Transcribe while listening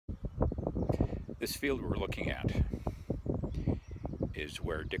This field we're looking at is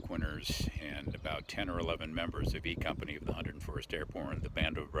where Dick Winters and about 10 or 11 members of E Company of the 101st Airborne, the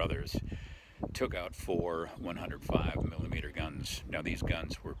Band of Brothers, took out 4 105mm guns. Now these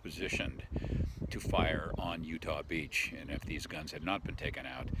guns were positioned to fire on Utah Beach, and if these guns had not been taken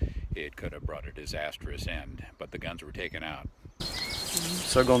out, it could have brought a disastrous end, but the guns were taken out.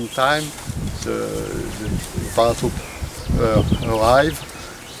 Second time, the paratroop arrived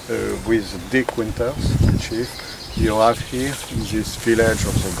with Dick Winters, the chief. He arrived here in this village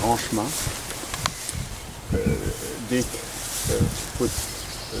of the Grand Chemin. Dick put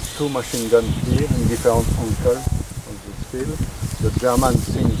 2 machine guns here in different angles on this field. The Germans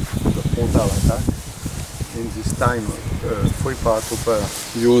think the frontal attack. In this time, 3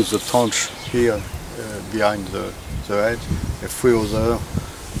 paratroopers used the trench here behind the edge, and 3 others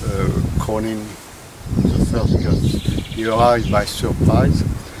crawling the first guns. He arrived by surprise.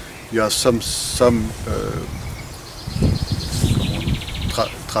 You have some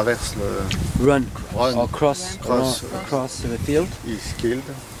traverse run or cross the field. He's killed.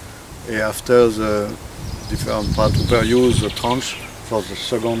 And after the different paratroopers use the trench for the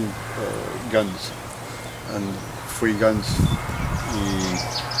second guns, and 3 guns.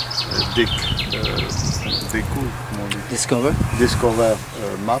 Dick Brecourt discover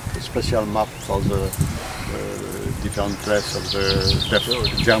map, special map for the different places of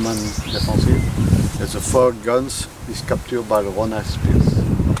the German defensive. And the 4 guns is captured by the Rona Spears.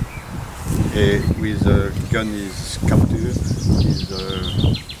 With the gun is captured, is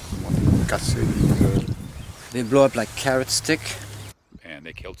cassé. They blow up like carrot stick. And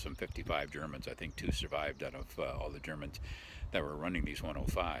they killed some 55 Germans. I think 2 survived out of all the Germans that were running these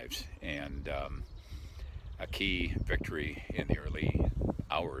 105s. And a key victory in the early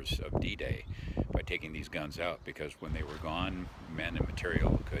hours of D-Day by taking these guns out, because when they were gone, men and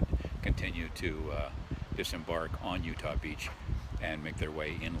material could continue to disembark on Utah Beach and make their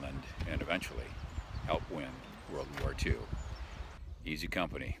way inland and eventually help win World War II. Easy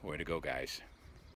Company. Way to go, guys.